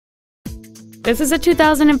This is a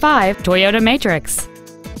 2005 Toyota Matrix.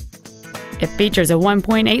 It features a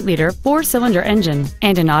 1.8-liter four-cylinder engine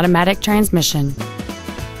and an automatic transmission.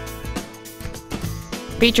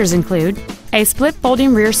 Features include a split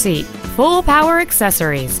folding rear seat, full power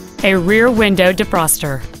accessories, a rear window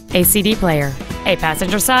defroster, a CD player, a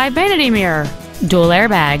passenger side vanity mirror, dual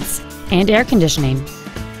airbags, and air conditioning.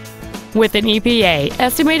 With an EPA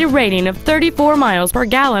estimated rating of 34 miles per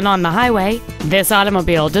gallon on the highway, this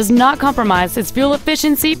automobile does not compromise its fuel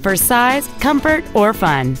efficiency for size, comfort, or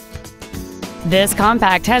fun. This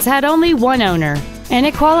compact has had only one owner, and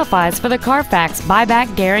it qualifies for the Carfax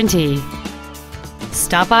buyback guarantee.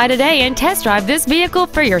 Stop by today and test drive this vehicle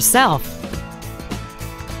for yourself.